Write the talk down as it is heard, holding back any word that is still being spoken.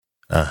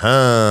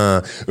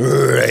Right.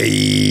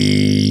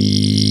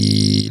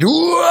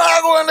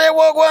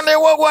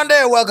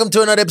 Welcome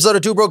to another episode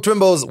of Two Broke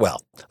Twimbos.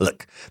 Well,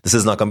 look, this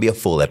is not going to be a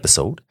full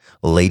episode.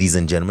 Ladies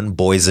and gentlemen,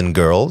 boys and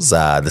girls,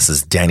 this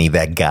is Danny,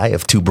 that guy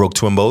of Two Broke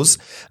Twimbos.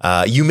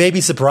 You may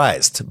be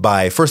surprised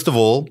by, first of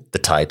all, the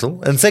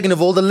title, and second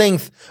of all, the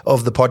length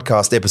of the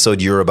podcast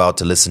episode you're about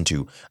to listen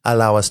to.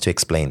 Allow us to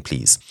explain,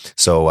 please.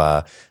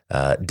 So,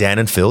 Dan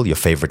and Phil, your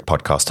favorite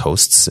podcast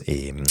hosts,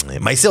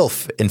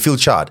 myself and Phil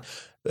Chard,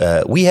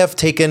 we have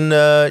taken,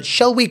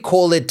 shall we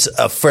call it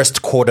a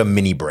first quarter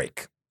mini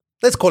break?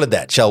 Let's call it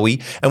that, shall we?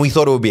 And we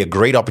thought it would be a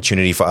great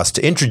opportunity for us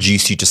to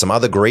introduce you to some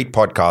other great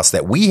podcasts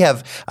that we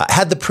have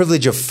had the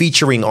privilege of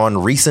featuring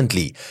on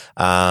recently.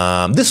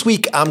 This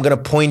week, I'm going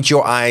to point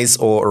your eyes,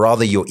 or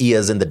rather your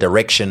ears, in the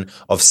direction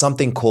of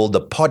something called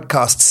the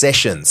Podcast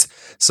Sessions.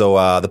 So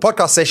the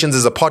Podcast Sessions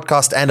is a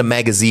podcast and a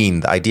magazine.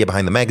 The idea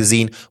behind the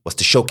magazine was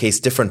to showcase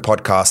different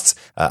podcasts,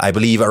 I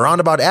believe, around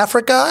about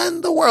Africa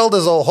and the world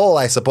as a whole,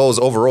 I suppose,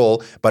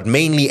 overall, but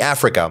mainly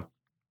Africa.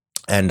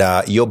 And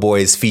your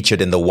boys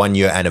featured in the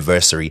 1-year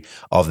anniversary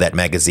of that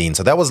magazine.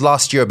 So that was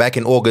last year, back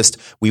in August.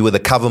 We were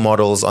the cover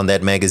models on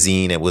that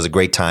magazine. It was a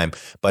great time.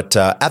 But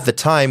at the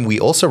time,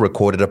 we also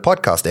recorded a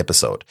podcast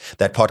episode.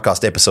 That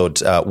podcast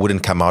episode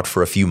wouldn't come out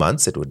for a few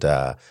months. It would,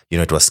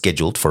 it was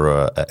scheduled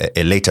for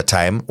a later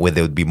time where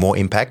there would be more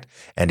impact.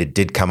 And it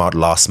did come out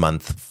last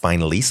month,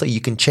 finally. So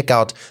you can check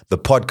out the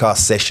Podcast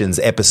Sessions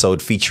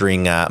episode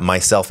featuring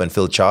myself and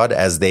Phil Chard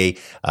as they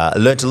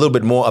learned a little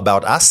bit more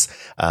about us.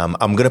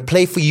 I'm going to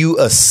play for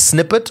you a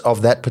snippet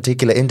of that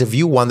particular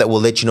interview, one that will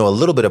let you know a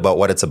little bit about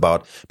what it's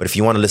about. But if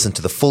you want to listen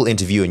to the full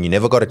interview and you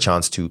never got a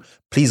chance to,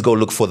 please go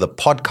look for the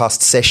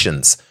Podcast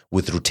Sessions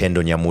with Rutendo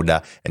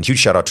Nyamuda. And huge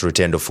shout out to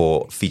Rutendo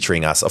for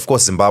featuring us. Of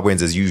course,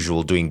 Zimbabweans, as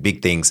usual, doing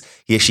big things.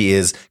 Here she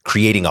is,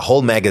 creating a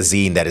whole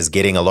magazine that is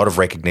getting a lot of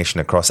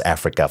recognition across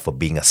Africa for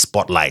being a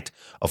spotlight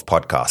of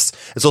podcasts.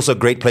 It's also a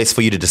great place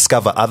for you to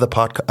discover other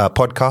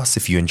podcasts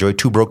if you enjoy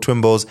Two Broke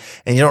Twimbos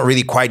and you don't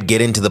really quite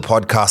get into the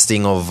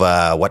podcasting of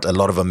what a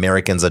lot of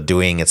Americans are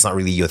doing. It's not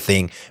really your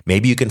thing.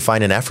 Maybe you can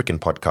find an African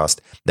podcast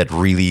that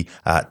really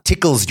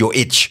tickles your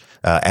itch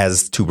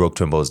as Two Broke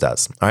Twimbos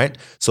does. All right.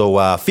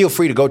 So feel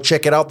free to go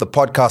check it out. The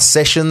Podcast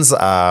Sessions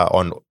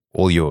on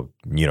all your,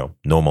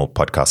 normal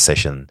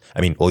podcast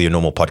all your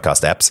normal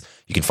podcast apps.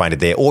 You can find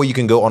it there, or you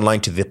can go online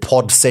to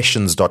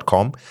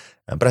thepodsessions.com.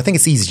 But I think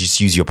it's easy to just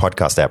use your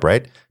podcast app,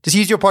 right? Just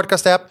use your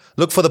podcast app.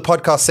 Look for the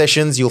Podcast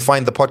Sessions. You'll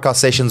find the Podcast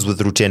Sessions with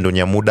Rutendo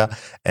Nyamuda.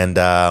 And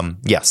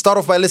start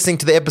off by listening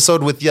to the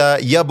episode with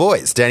your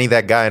boys, Danny,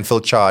 that guy, and Phil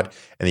Chard.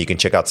 And then you can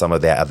check out some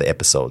of their other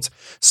episodes.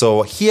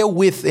 So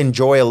herewith,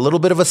 enjoy a little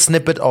bit of a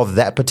snippet of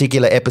that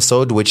particular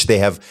episode, which they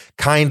have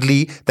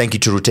kindly, thank you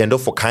to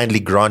Rutendo for kindly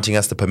granting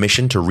us the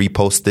permission to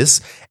repost this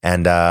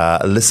and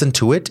listen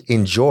to it.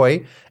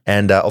 Enjoy.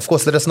 And of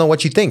course, let us know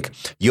what you think.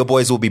 Your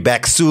boys will be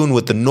back soon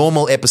with the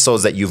normal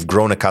episodes that you've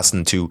grown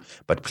accustomed to.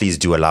 But please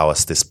do allow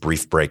us this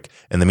brief break.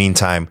 In the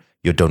meantime,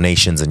 your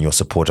donations and your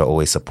support are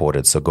always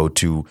supported. So go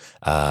to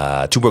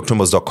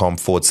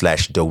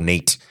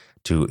twobroketwimbos.com/donate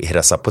to hit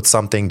us up with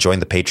something. Join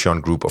the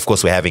Patreon group. Of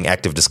course, we're having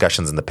active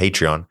discussions in the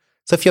Patreon.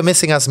 So if you're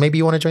missing us, maybe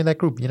you want to join that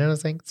group. You know what I'm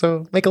saying?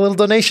 So make a little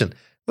donation.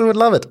 We would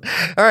love it.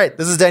 All right.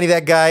 This is Danny,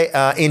 that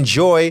guy.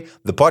 Enjoy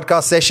the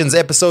Podcast Sessions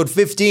episode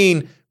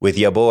 15 with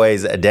your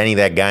boys, Danny,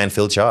 that guy, and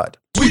Phil Chard.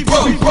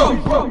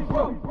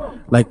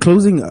 Like,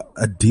 closing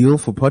a deal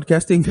for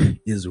podcasting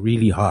is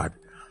really hard.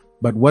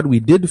 But what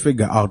we did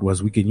figure out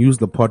was we can use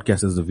the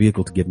podcast as a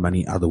vehicle to get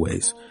money other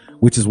ways,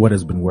 which is what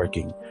has been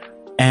working.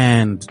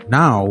 And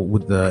now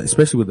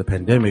especially with the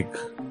pandemic,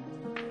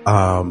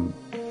 the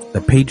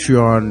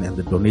Patreon and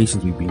the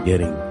donations we've been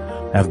getting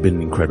have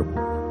been incredible.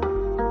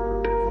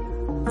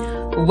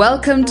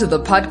 Welcome to the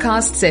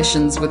Podcast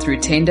Sessions with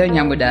Rutendo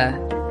Nyamuda,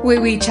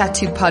 where we chat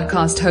to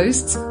podcast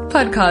hosts,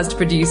 podcast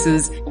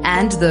producers,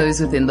 and those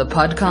within the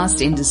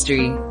podcast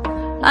industry.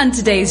 On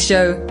today's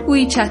show,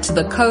 we chat to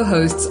the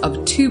co-hosts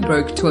of Two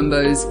Broke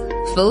Twimbos,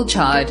 Phil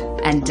Chard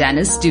and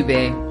Dennis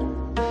Dube.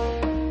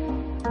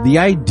 The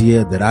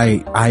idea that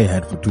I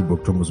had for Two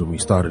Broke Twimbos when we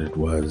started it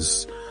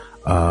was,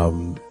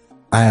 I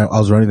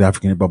was running the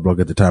African Hip Hop blog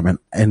at the time,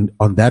 and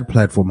on that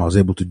platform I was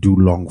able to do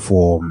long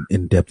form,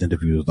 in-depth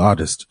interviews with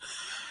artists.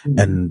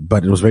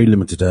 But it was very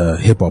limited to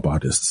hip hop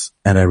artists.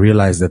 And I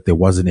realized that there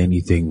wasn't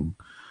anything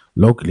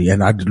locally.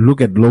 And I'd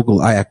look at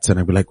local acts and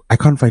I'd be like, I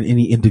can't find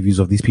any interviews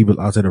of these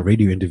people outside of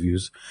radio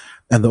interviews.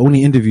 And the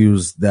only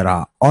interviews that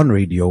are on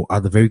radio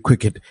are the very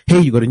quick hit.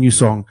 Hey, you got a new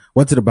song.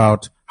 What's it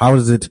about? How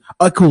is it?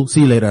 Oh, cool.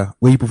 See you later.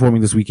 Where are you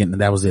performing this weekend?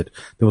 And that was it.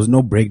 There was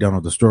no breakdown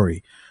of the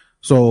story.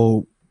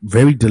 So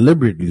very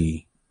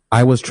deliberately,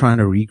 I was trying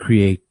to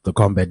recreate the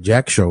Combat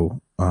Jack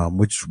show,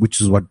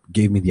 which is what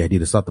gave me the idea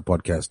to start the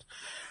podcast.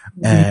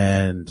 Mm-hmm.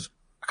 And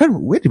I can't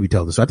remember, where did we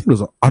tell this? I think it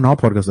was on our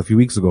podcast a few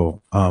weeks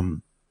ago.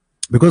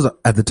 Because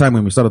at the time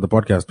when we started the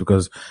podcast,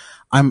 because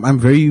I'm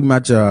very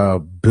much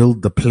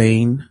build the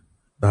plane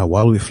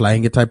while we're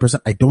flying it type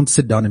person. I don't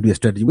sit down and do a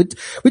strategy, which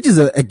is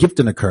a gift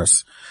and a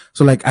curse.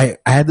 So like I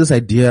had this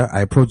idea.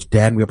 I approached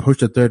Dan. We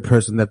approached a third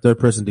person. That third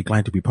person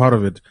declined to be part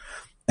of it.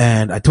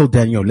 And I told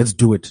Dan, let's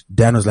do it.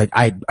 Dan was like,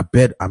 I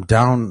bet I'm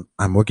down.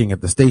 I'm working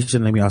at the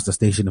station. Let me ask the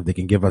station if they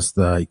can give us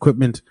the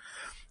equipment.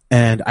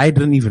 And I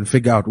didn't even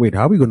figure out, wait,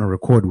 how are we going to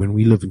record when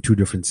we live in two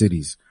different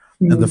cities?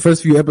 Mm-hmm. And the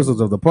first few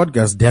episodes of the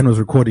podcast, Dan was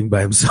recording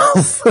by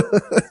himself.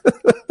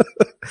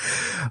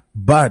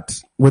 But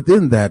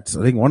within that,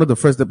 I think one of the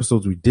first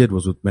episodes we did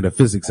was with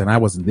Metaphysics, and I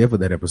wasn't there for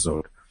that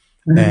episode.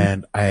 Mm-hmm.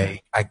 And I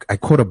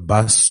caught a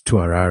bus to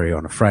Harare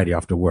on a Friday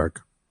after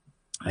work.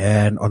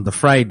 And on the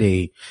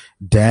Friday,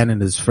 Dan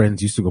and his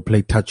friends used to go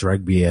play touch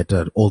rugby at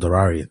Old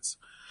Hararians.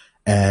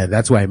 And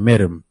that's where I met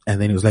him.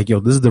 And then he was like,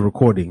 this is the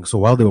recording. So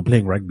while they were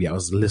playing rugby, I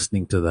was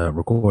listening to the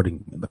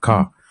recording in the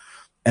car.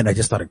 And I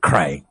just started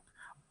crying.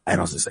 And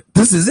I was just like,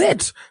 this is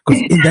it.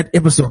 Because in that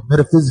episode,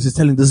 Metaphysics is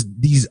telling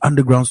these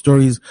underground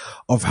stories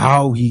of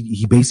how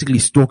he basically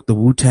stalked the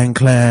Wu-Tang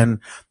Clan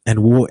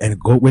and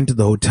went to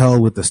the hotel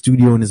with the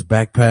studio in his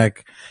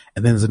backpack.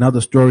 And then there's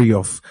another story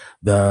of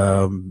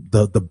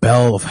the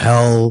Bell of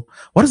Hell.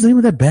 What is the name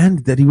of that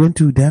band that he went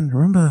to, Dan?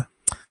 Remember?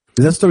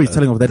 That story is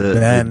telling of that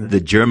band.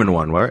 The German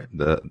one, right?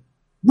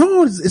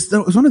 No, it's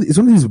one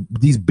of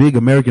these big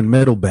American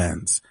metal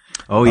bands.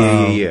 Oh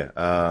yeah.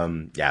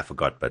 I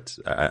forgot, but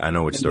I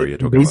know which story you're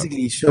talking about.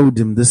 Basically showed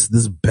him this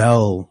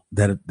bell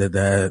that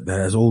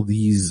has all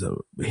these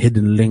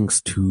hidden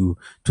links to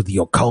the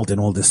occult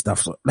and all this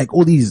stuff. So like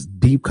all these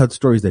deep cut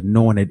stories that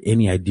no one had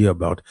any idea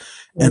about.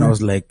 And I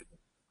was like,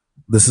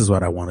 this is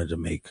what I wanted to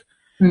make.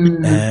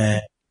 Mm-hmm.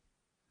 And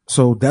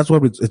so that's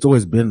what it's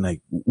always been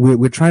like.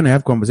 We're trying to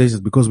have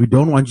conversations because we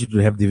don't want you to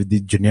have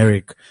the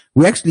generic.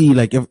 We actually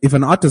like, if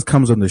an artist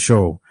comes on the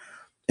show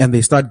and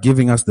they start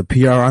giving us the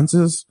PR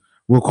answers,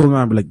 we'll call them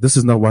and be like, this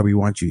is not why we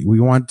want you. We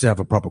want to have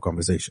a proper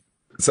conversation.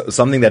 So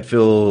something that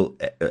Phil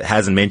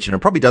hasn't mentioned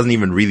and probably doesn't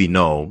even really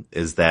know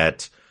is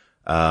that,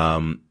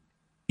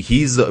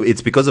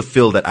 it's because of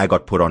Phil that I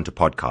got put onto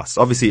podcasts.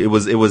 Obviously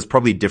it was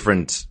probably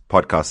different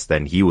podcasts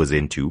than he was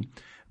into,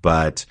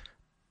 but,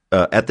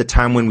 at the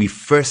time when we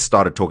first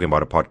started talking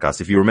about a podcast,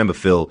 if you remember,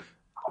 Phil,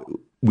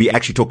 we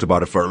actually talked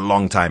about it for a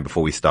long time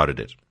before we started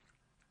it.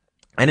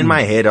 And in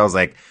my head, I was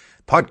like,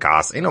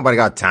 podcast, ain't nobody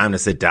got time to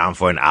sit down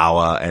for an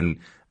hour. And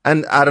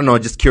I don't know,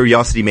 just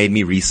curiosity made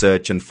me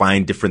research and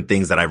find different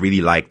things that I really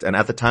liked. And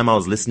at the time I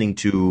was listening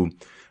to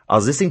a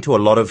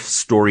lot of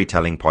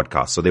storytelling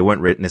podcasts. So they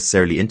weren't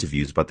necessarily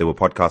interviews, but they were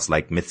podcasts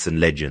like Myths and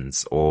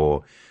Legends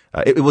or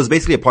it was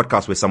basically a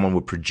podcast where someone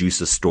would produce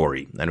a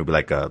story and it would be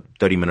like a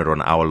 30-minute or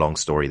an hour-long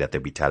story that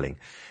they'd be telling.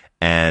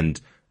 And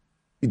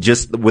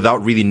just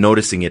without really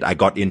noticing it, I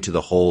got into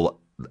the whole,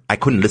 I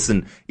couldn't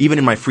listen, even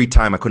in my free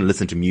time, I couldn't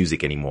listen to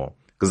music anymore.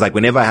 Because like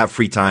whenever I have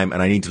free time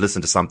and I need to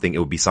listen to something, it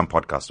would be some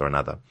podcast or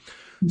another.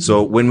 Mm-hmm.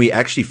 So when we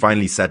actually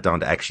finally sat down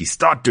to actually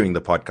start doing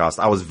the podcast,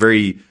 I was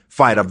very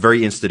fired up,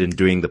 very interested in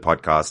doing the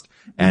podcast.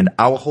 And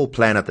our whole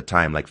plan at the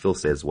time, like Phil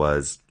says,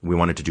 was we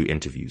wanted to do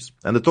interviews.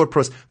 And the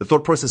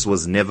thought process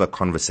was never a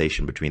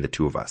conversation between the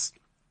two of us.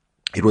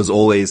 It was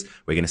always,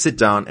 we're going to sit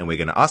down and we're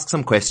going to ask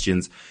some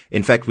questions.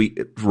 In fact,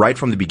 right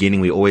from the beginning,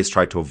 we always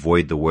tried to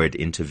avoid the word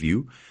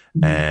interview.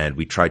 Mm-hmm. And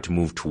we tried to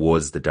move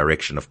towards the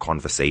direction of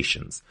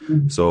conversations.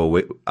 Mm-hmm.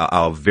 So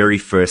our very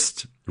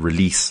first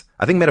release,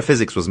 I think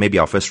Metaphysics was maybe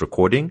our first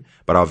recording,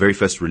 but our very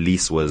first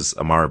release was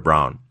Amara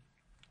Brown.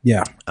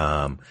 Yeah.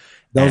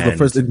 That was the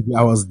first interview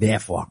I was there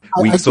for.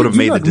 We sort of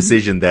made the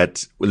decision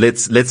that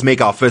let's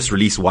make our first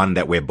release one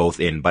that we're both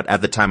in. But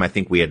at the time, I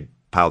think we had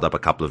piled up a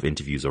couple of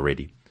interviews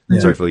already. Yeah.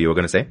 Sorry, Phil, you were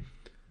going to say?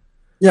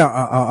 Yeah,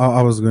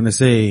 I was going to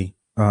say,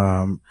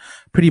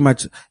 pretty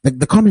much like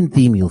the common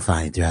theme you'll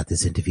find throughout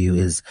this interview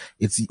is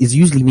it's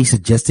usually me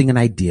suggesting an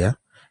idea,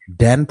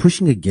 Dan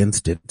pushing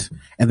against it,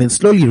 and then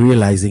slowly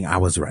realizing I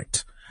was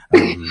right.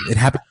 It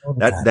happened all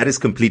the time. That is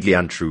completely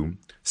untrue.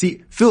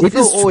 See, Phil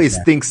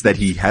always thinks that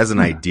he has an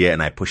idea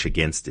and I push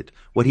against it.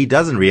 What he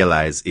doesn't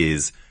realize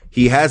is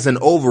he has an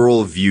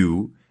overall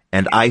view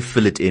and I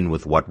fill it in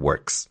with what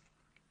works.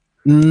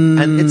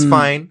 And it's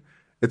fine.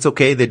 It's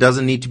okay. There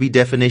doesn't need to be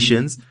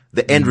definitions.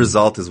 The end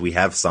result is we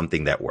have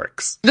something that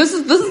works. This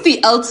is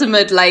the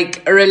ultimate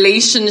like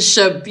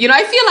relationship. You know,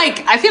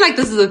 I feel like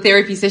this is a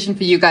therapy session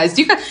for you guys.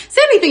 Do you guys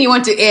say anything you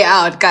want to air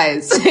out,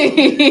 guys?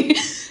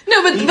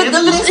 No, but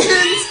never listens.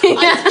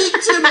 I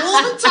speak to him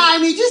all the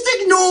time. He just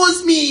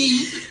ignores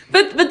me.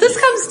 But this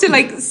comes to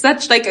like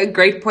such like a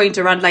great point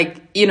around like,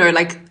 you know,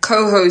 like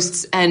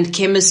co-hosts and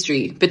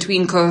chemistry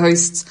between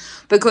co-hosts.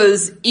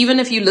 Because even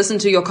if you listen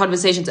to your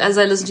conversations, as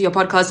I listen to your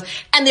podcast,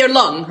 and they're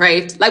long,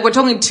 right? Like we're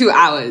talking 2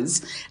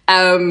 hours.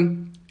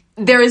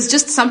 There is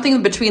just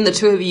something between the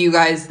two of you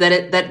guys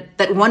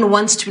that one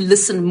wants to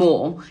listen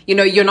more. You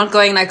know, you're not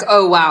going like,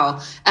 oh wow.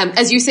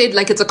 As you said,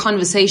 like it's a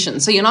conversation.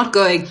 So you're not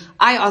going,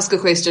 I ask a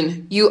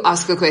question, you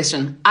ask a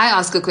question, I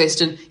ask a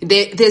question.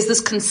 There's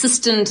this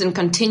consistent and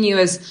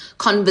continuous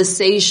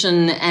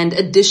conversation and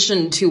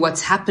addition to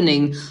what's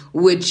happening,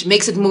 which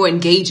makes it more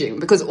engaging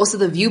because also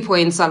the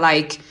viewpoints are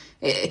like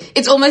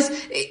it's almost,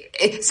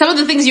 some of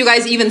the things you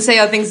guys even say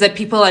are things that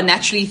people are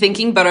naturally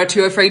thinking, but are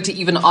too afraid to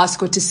even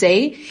ask or to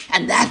say.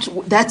 And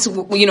that's,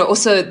 you know,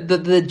 also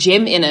the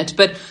gem in it.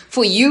 But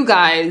for you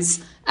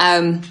guys,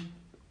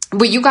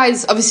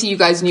 obviously you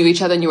guys knew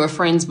each other and you were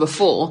friends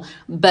before,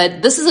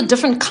 but this is a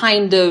different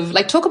kind of,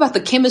 like, talk about the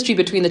chemistry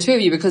between the two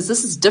of you, because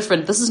this is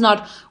different. This is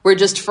not, we're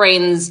just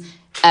friends,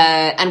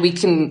 and we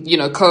can, you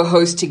know,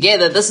 co-host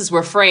together. This is,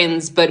 we're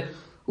friends, but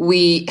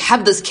we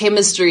have this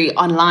chemistry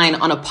online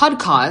on a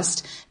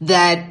podcast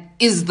that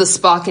is the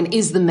spark and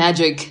is the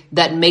magic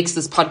that makes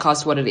this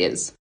podcast what it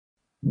is.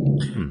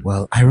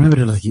 Well, I remember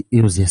it like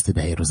it was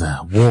yesterday. It was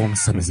a warm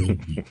summer's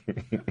evening.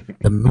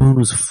 The moon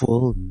was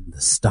full and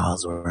the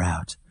stars were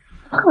out.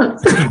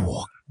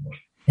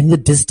 In the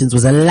distance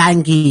was a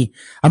lanky,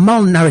 a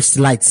malnourished,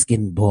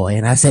 light-skinned boy,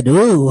 and I said,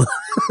 "Ooh."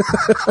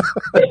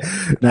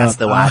 That's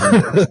the one.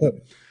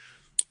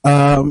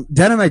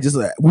 Dan and I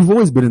we've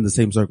always been in the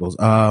same circles.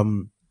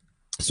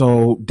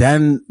 So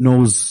Dan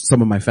knows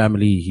some of my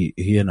family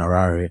here in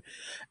Harare,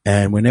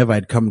 and whenever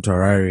I'd come to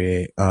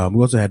Harare,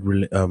 we also had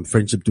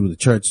friendship through the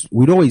church.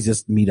 We'd always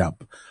just meet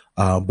up.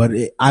 But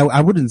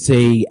I wouldn't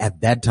say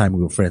at that time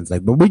we were friends,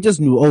 but we just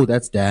knew, oh,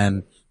 that's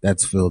Dan,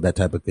 that's Phil, that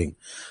type of thing.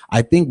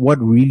 I think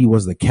what really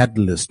was the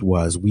catalyst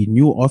was we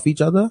knew of each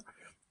other,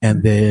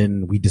 and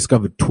then we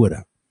discovered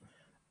Twitter.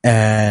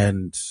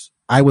 And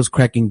I was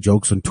cracking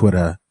jokes on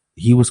Twitter.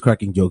 He was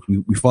cracking jokes.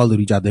 We followed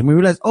each other, and we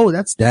realized, oh,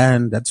 that's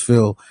Dan, that's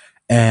Phil.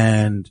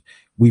 And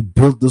we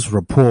built this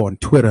rapport on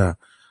Twitter,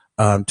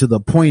 to the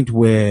point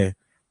where,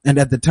 and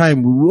at the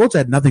time, we also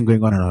had nothing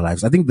going on in our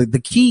lives. I think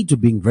the key to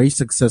being very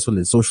successful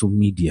in social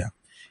media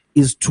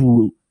is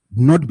to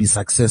not be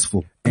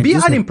successful. And be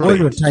unemployed. All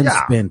your time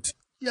spent.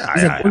 All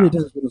your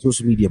time spent on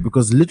social media,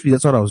 because literally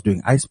that's what I was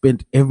doing. I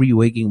spent every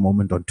waking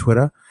moment on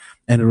Twitter,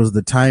 and it was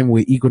the time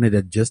where Econet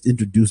had just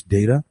introduced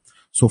data.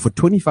 So for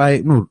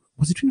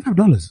was it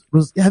 $25?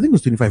 I think it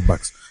was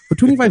 $25. For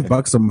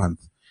 $25 a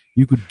month,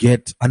 you could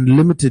get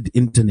unlimited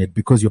internet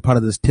because you're part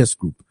of this test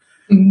group.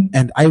 Mm-hmm.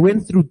 And I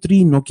went through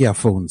 3 Nokia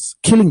phones,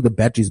 killing the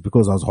batteries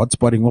because I was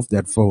hotspotting off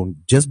that phone,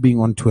 just being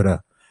on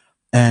Twitter.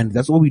 And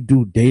that's what we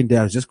do day in, day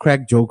out, just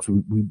crack jokes.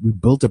 We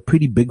built a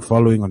pretty big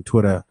following on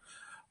Twitter.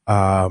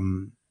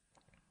 And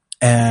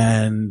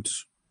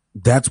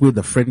that's where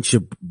the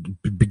friendship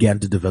began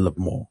to develop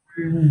more.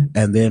 Mm-hmm.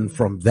 And then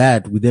from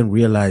that, we then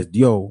realized,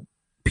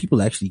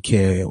 people actually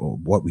care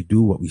what we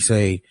do, what we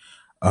say.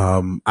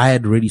 I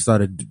had already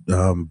started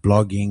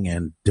blogging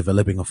and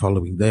developing a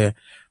following there,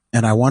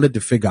 and I wanted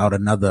to figure out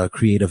another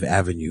creative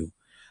avenue.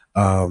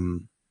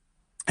 And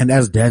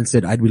as Dan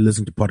said, I'd been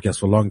listening to podcasts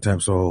for a long time.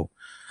 So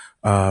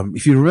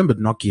if you remember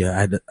Nokia,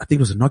 I think it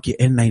was a Nokia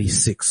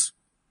N96.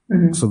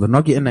 Mm-hmm. So the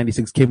Nokia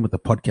N96 came with a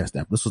podcast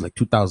app. This was like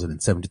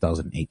 2007,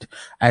 2008.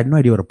 I had no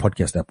idea what a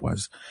podcast app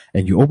was.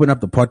 And you open up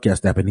the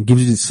podcast app and it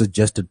gives you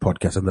suggested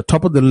podcasts. And the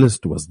top of the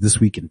list was This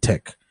Week in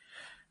Tech.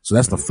 So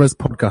that's the first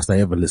podcast I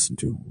ever listened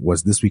to,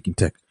 was This Week in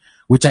Tech,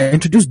 which I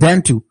introduced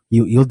Dan to.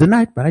 You'll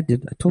deny it, but I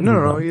did. I told you.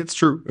 No, it's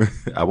true.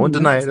 I won't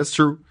deny it. It's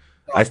true.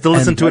 I still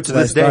listen to it to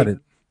this day.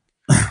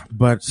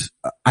 But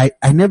I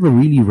never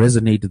really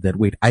resonated that,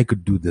 wait, I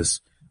could do this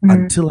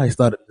until I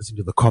started listening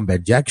to the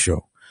Combat Jack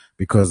Show.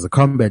 Because the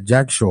Combat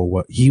Jack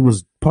Show, he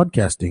was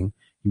podcasting,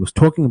 he was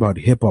talking about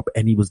hip hop,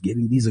 and he was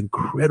getting these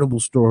incredible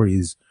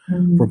stories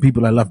from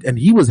people I loved. And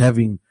he was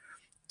having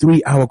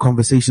 3-hour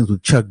conversations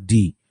with Chuck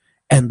D.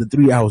 And the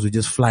 3 hours would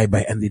just fly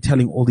by, and they're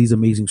telling all these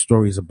amazing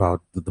stories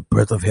about the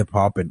birth of hip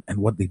hop and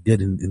what they did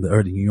in the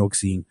early New York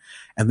scene.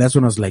 And that's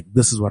when I was like,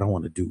 this is what I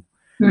want to do.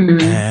 Mm-hmm.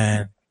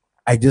 And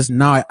I just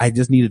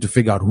needed to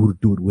figure out who to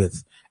do it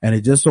with. And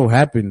it just so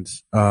happened,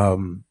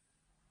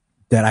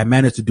 that I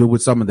managed to do it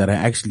with someone that I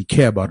actually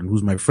care about and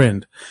who's my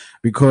friend,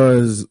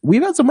 because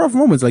we've had some rough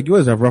moments, like you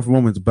always have rough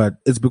moments, but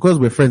it's because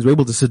we're friends. We're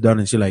able to sit down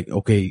and say like,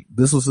 okay,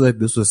 this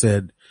was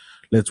said,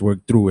 let's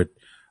work through it.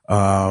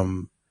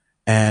 And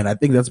I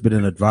think that's been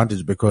an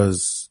advantage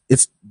because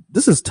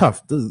this is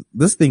tough.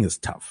 This thing is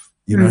tough.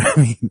 You know what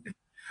I mean?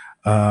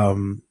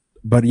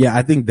 But yeah,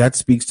 I think that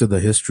speaks to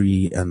the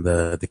history and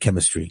the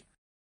chemistry.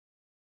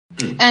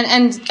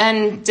 And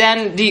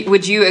Dan,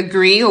 would you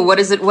agree, or what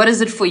is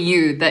it for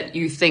you that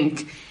you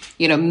think,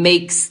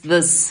 makes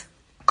this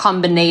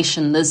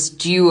combination, this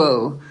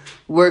duo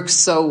work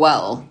so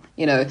well?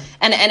 And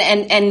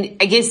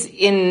I guess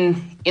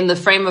in the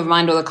frame of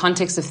mind or the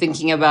context of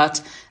thinking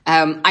about,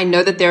 I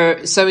know that there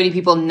are so many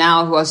people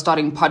now who are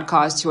starting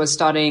podcasts, who are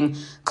starting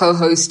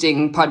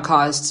co-hosting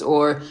podcasts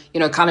or,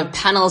 kind of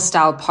panel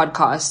style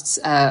podcasts,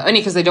 only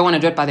because they don't want to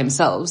do it by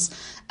themselves.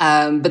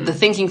 But the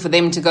thinking for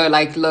them to go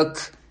like,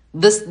 look,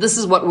 this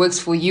is what works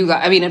for you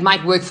guys. I mean, it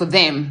might work for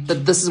them,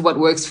 but this is what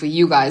works for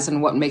you guys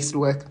and what makes it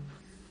work.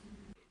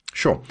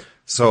 Sure.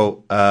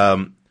 So,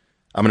 I'm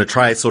going to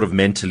try sort of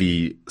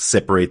mentally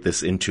separate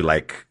this into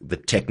like the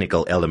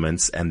technical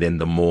elements and then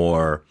the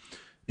more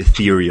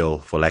ethereal,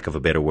 for lack of a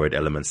better word,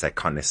 elements that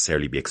can't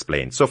necessarily be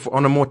explained. So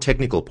on a more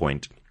technical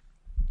point,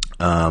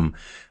 I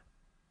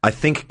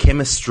think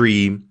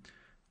chemistry,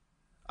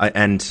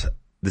 and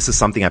this is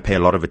something I pay a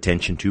lot of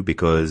attention to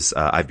because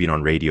I've been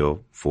on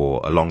radio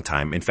for a long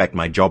time. In fact,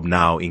 my job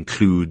now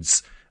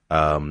includes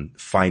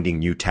finding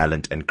new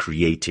talent and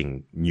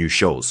creating new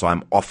shows. So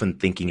I'm often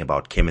thinking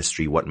about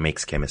chemistry, what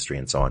makes chemistry,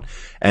 and so on.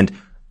 And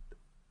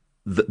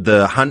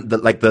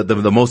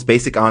the most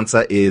basic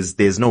answer is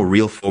there's no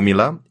real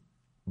formula,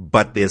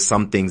 but there's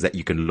some things that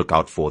you can look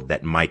out for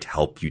that might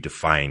help you to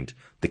find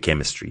the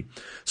chemistry.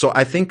 So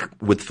I think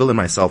with Phil and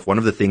myself, one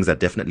of the things that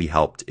definitely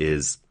helped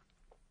is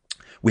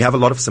we have a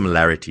lot of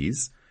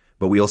similarities,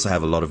 but we also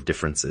have a lot of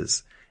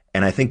differences.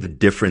 And I think the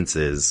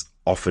differences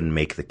often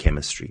make the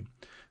chemistry.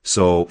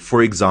 So,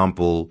 for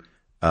example,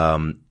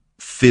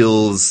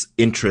 Phil's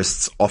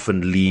interests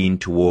often lean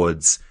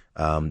towards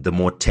the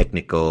more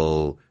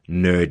technical,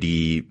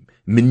 nerdy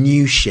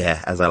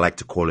minutiae, as I like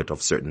to call it,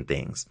 of certain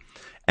things.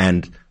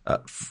 And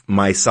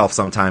myself,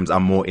 sometimes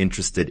I'm more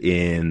interested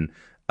in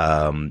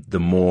the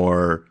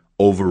more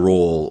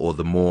overall or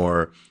the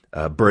more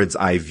bird's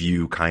eye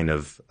view kind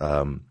of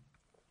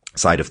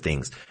side of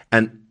things.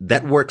 And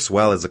that works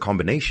well as a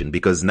combination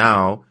because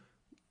now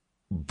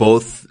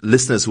both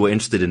listeners who are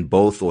interested in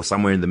both or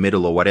somewhere in the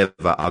middle or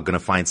whatever are going to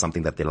find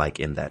something that they like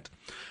in that.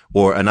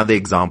 Or another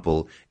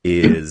example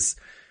is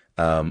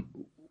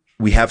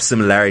we have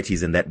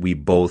similarities in that we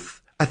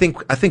both, I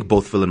think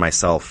both Phil and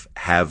myself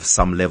have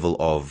some level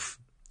of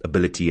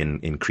ability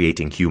in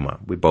creating humor.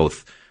 We're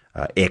both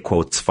air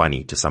quotes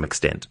funny to some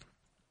extent.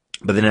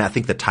 But then I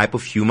think the type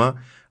of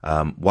humor,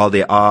 while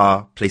there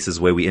are places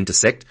where we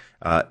intersect,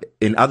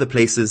 in other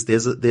places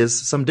there's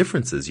some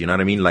differences. You know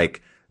what I mean?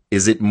 Like,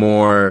 is it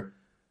more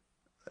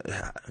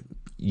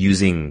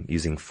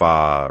using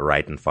far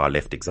right and far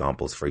left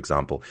examples, for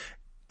example?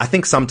 I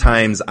think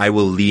sometimes I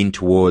will lean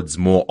towards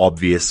more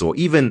obvious or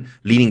even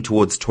leaning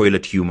towards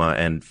toilet humor,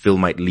 and Phil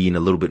might lean a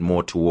little bit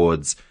more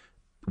towards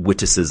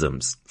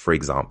witticisms, for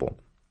example.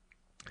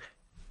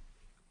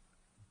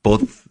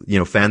 Both,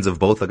 fans of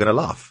both are going to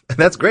laugh. And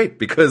that's great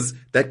because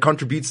that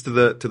contributes to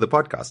the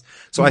podcast.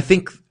 So I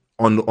think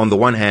on the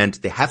one hand,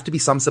 there have to be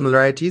some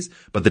similarities,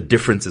 but the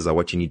differences are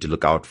what you need to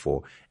look out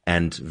for.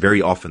 And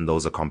very often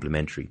those are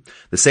complementary.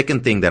 The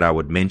second thing that I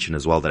would mention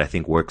as well that I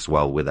think works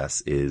well with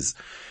us is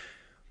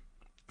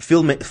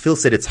Phil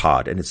said it's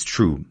hard, and it's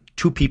true.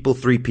 2 people,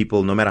 3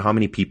 people, no matter how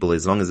many people,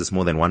 as long as it's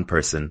more than one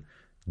person,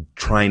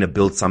 trying to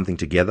build something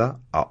together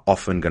are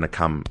often going to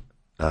come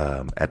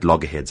at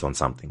loggerheads on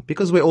something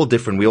because we're all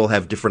different. We all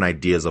have different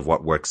ideas of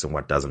what works and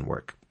what doesn't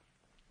work.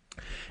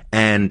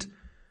 And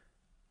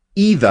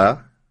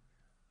either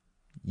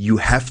you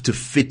have to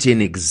fit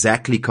in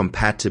exactly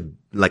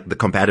like the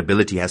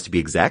compatibility has to be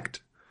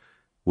exact,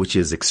 which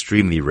is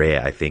extremely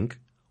rare, I think,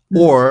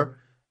 or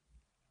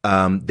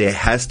there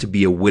has to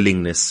be a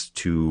willingness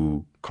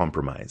to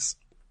compromise.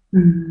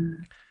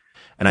 Mm-hmm.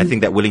 And I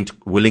think that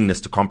willingness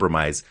to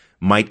compromise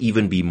might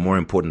even be more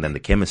important than the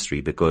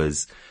chemistry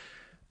because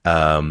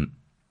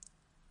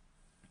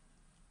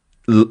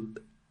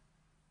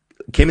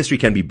chemistry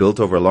can be built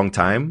over a long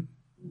time,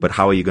 but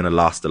how are you going to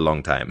last a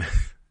long time?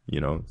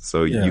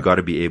 So you got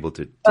to be able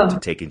to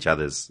take each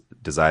other's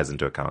desires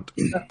into account.